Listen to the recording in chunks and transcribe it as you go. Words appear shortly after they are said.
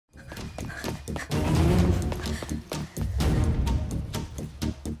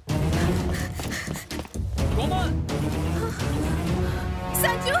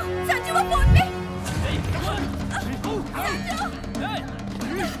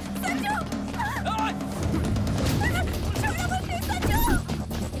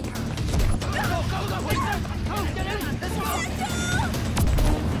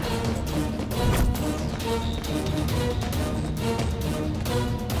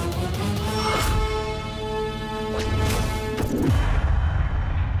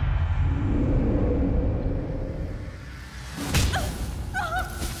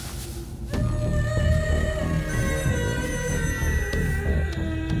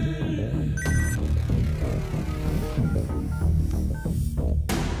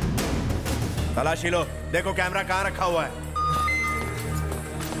तलाशी लो, देखो कैमरा कहाँ रखा हुआ है।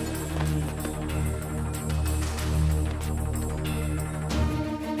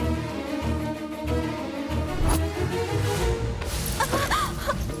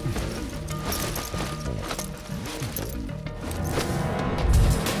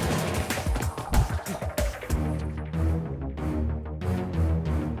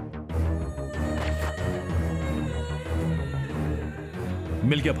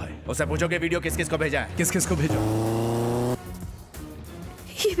 मिल गया भाई। उसे पूछो कि वीडियो किस किस को भेजा है। किस किस को भेजा?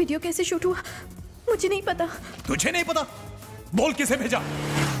 ये वीडियो कैसे शूट हुआ मुझे नहीं पता। तुझे नहीं पता? बोल किसे भेजा।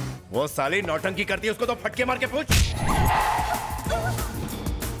 वो साली नौटंकी करती है, उसको तो फटके मार के पूछ।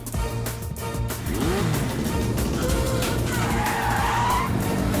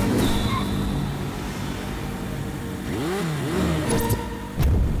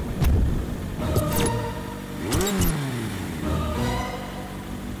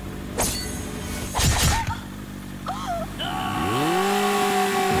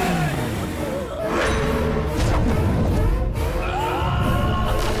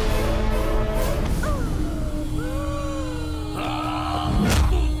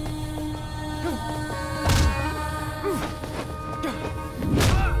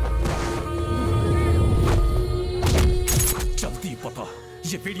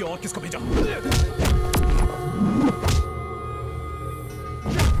 ये वीडियो और किसको भेजा?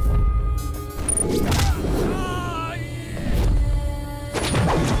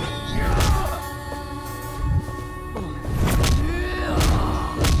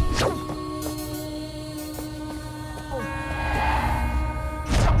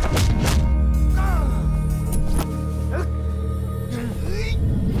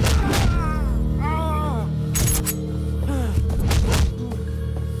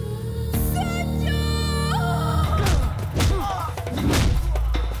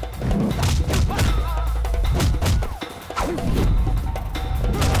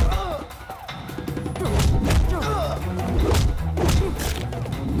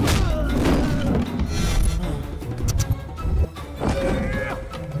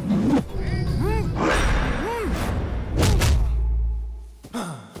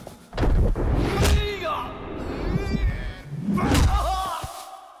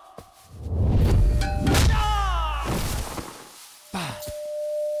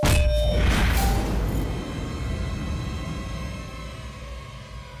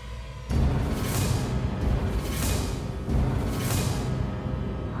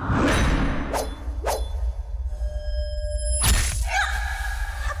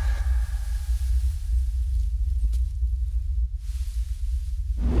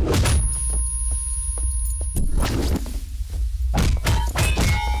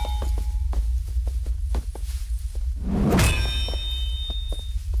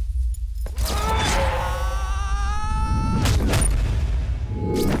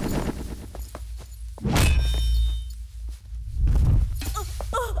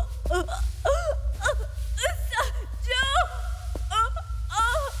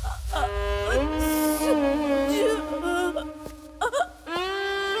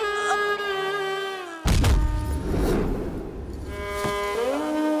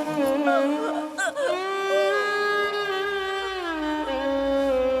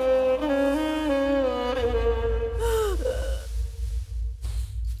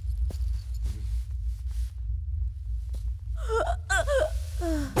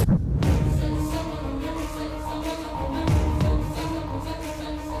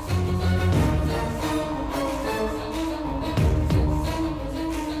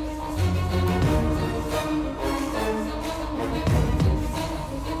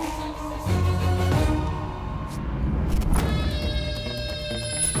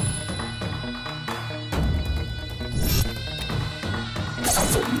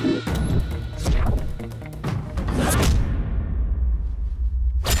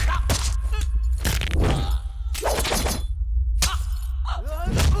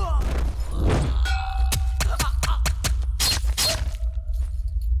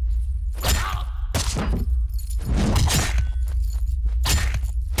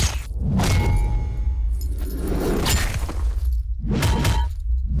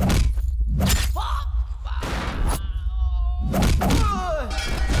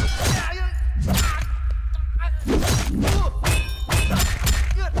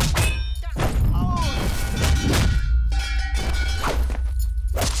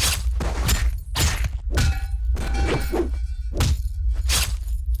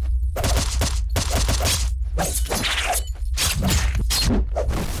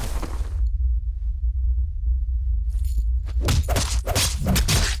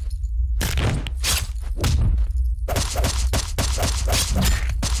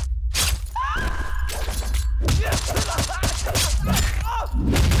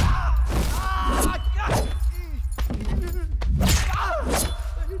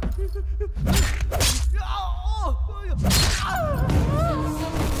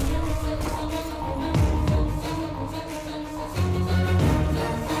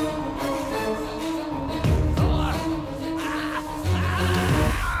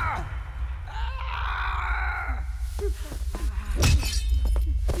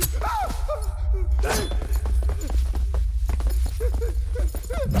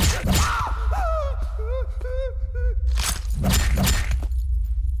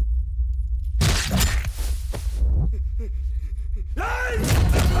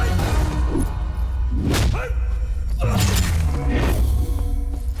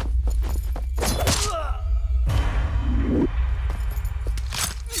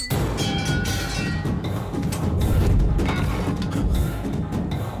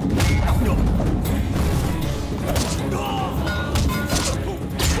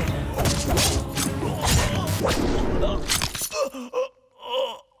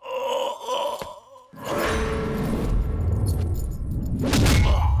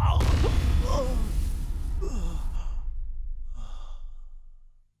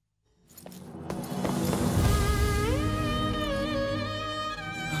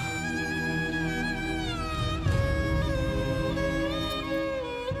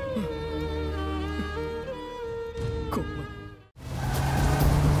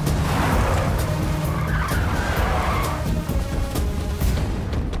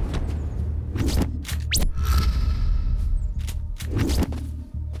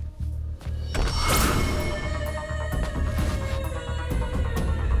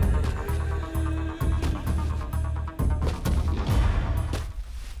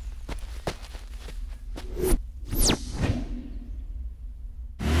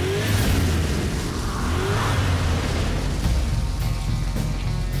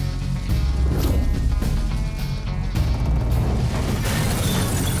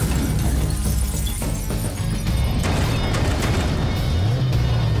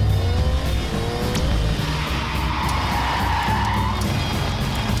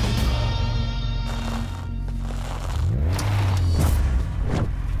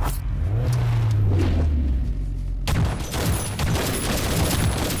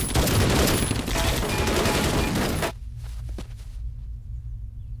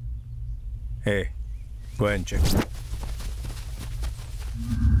 Hey, go and check.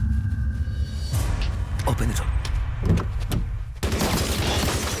 Open it up.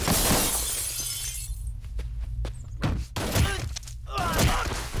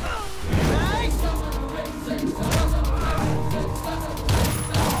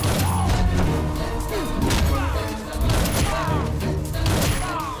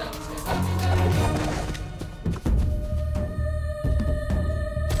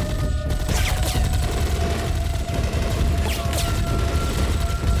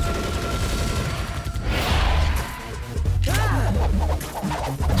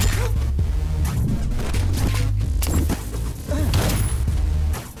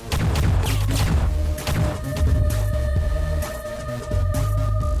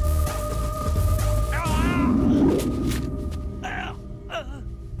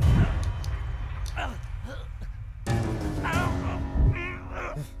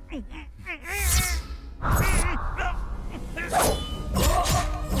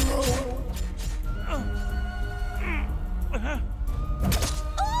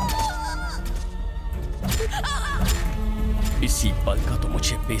 इसी पल का तो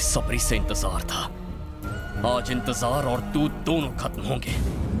मुझे बेसब्री से इंतजार था। आज इंतजार और तू दोनों खत्म होंगे।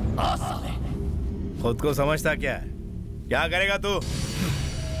 आ साले। खुद को समझता क्या है? क्या करेगा तू?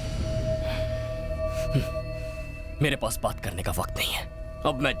 मेरे पास बात करने का वक्त नहीं है।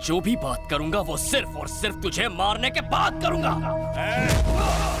 अब मैं जो भी बात करूंगा वो सिर्फ और सिर्फ तुझे मारने के बाद करूंगा।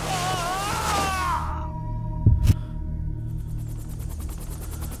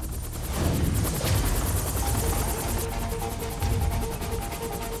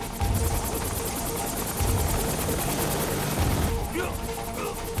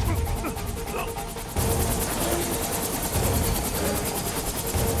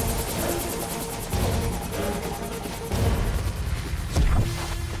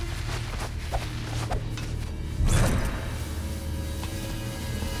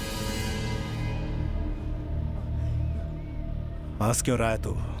 हंस क्यों रहा है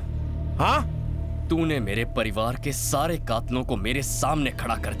तू? हाँ? तूने मेरे परिवार के सारे कातलों को मेरे सामने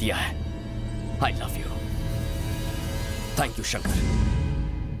खड़ा कर दिया है। I love you. Thank you Shankar.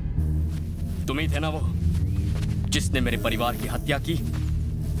 तुम ही थे ना वो जिसने मेरे परिवार की हत्या की?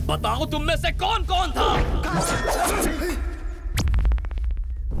 बताओ तुम में से कौन कौन था?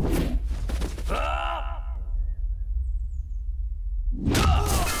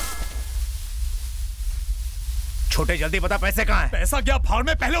 छोटे जल्दी बता, पैसे कहाँ हैं? पैसा क्या भाड़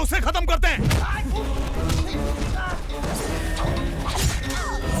में, पहले उसे खत्म करते हैं।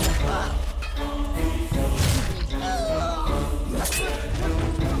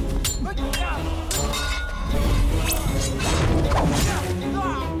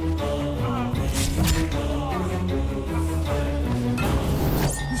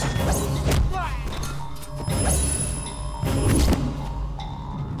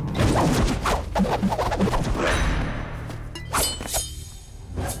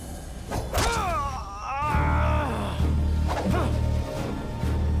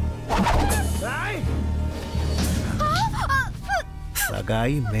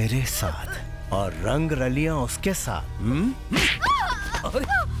 सगाई मेरे साथ और रंग रलियां उसके साथ।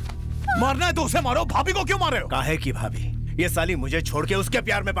 मारना है तो उसे मारो, भाभी को क्यों मार रहे हो? काहे की भाभी? ये साली मुझे छोड़ के उसके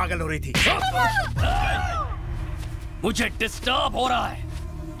प्यार में पागल हो रही थी। मुझे डिस्टर्ब हो रहा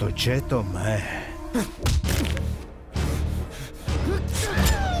है। तुझे तो मैं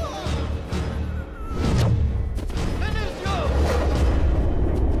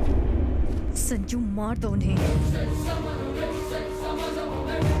संजू मार दो उन्हें।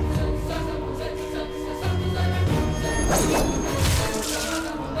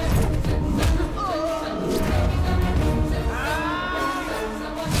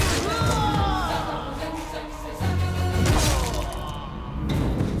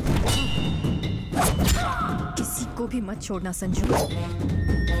 किसी को भी मत छोड़ना संजू।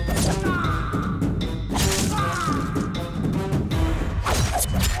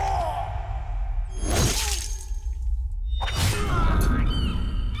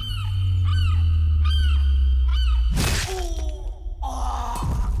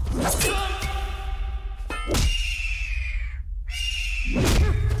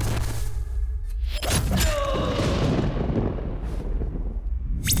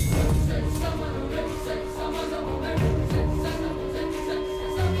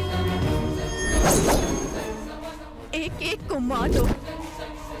 एक एक को मार दो।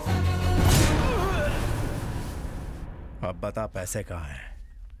 अब बता, पैसे कहाँ हैं?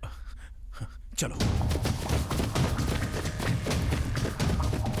 चलो।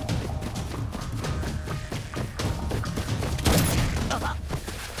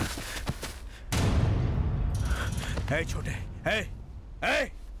 है छोटे, है।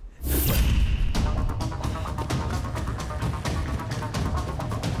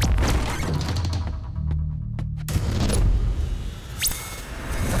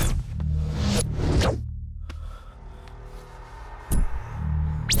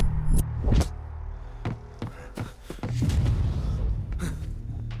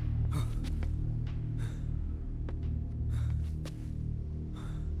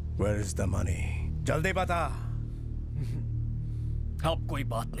 Where is the money? जल्दी बता। अब कोई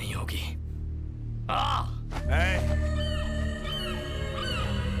बात नहीं होगी।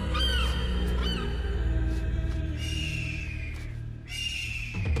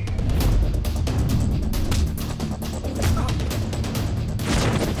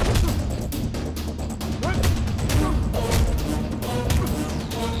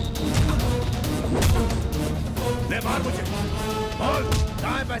 ले मार मुझे। बोल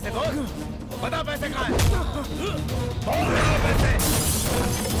कहाँ है पैसे? बोल बता पैसे कहाँ है? बोल कहाँ है पैसे?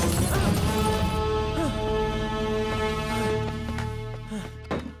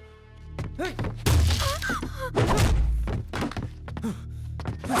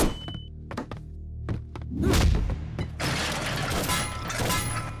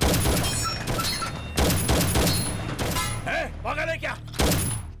 पागल है क्या?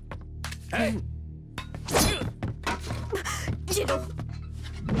 ये लो।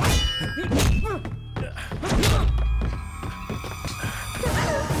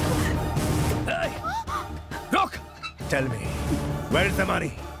 रुक! Tell me, where is the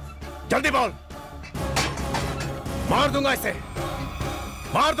money? जल्दी बोल! मार दूंगा इसे!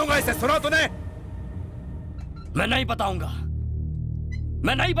 मार दूंगा इसे! सुना तूने? मैं नहीं बताऊंगा।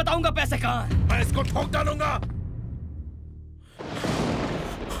 मैं नहीं बताऊंगा पैसे कहाँ हैं। मैं इसको ठोक डालूंगा।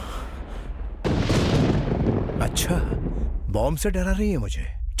 अच्छा, बॉम्ब से डरा रही है मुझे।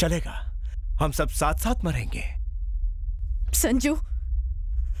 चलेगा, हम सब साथ साथ मरेंगे। संजू,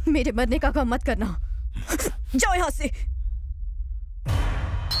 मेरे मरने का गम मत करना। जाओ यहां से।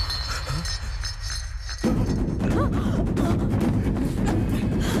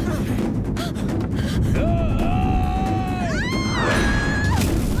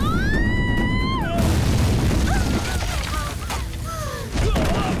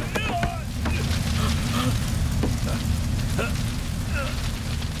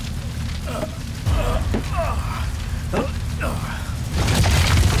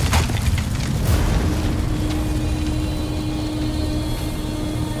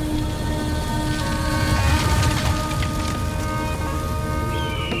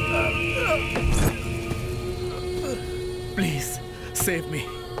 सेव मी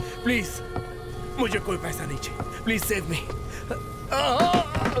प्लीज, मुझे कोई पैसा नहीं चाहिए। Please save me.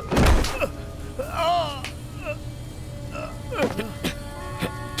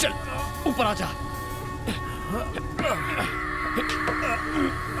 चल ऊपर आ जा।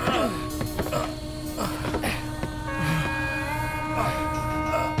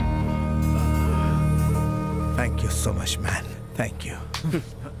 Thank you so much man, thank you.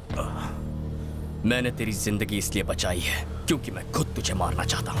 मैंने तेरी जिंदगी इसलिए बचाई है क्योंकि मैं खुद तुझे मारना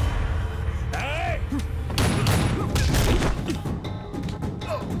चाहता हूं।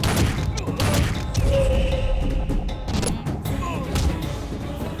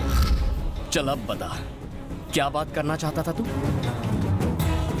 चल अब बता, क्या बात करना चाहता था तू?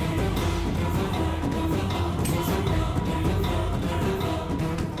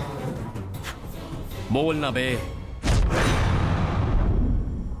 बोल ना बे।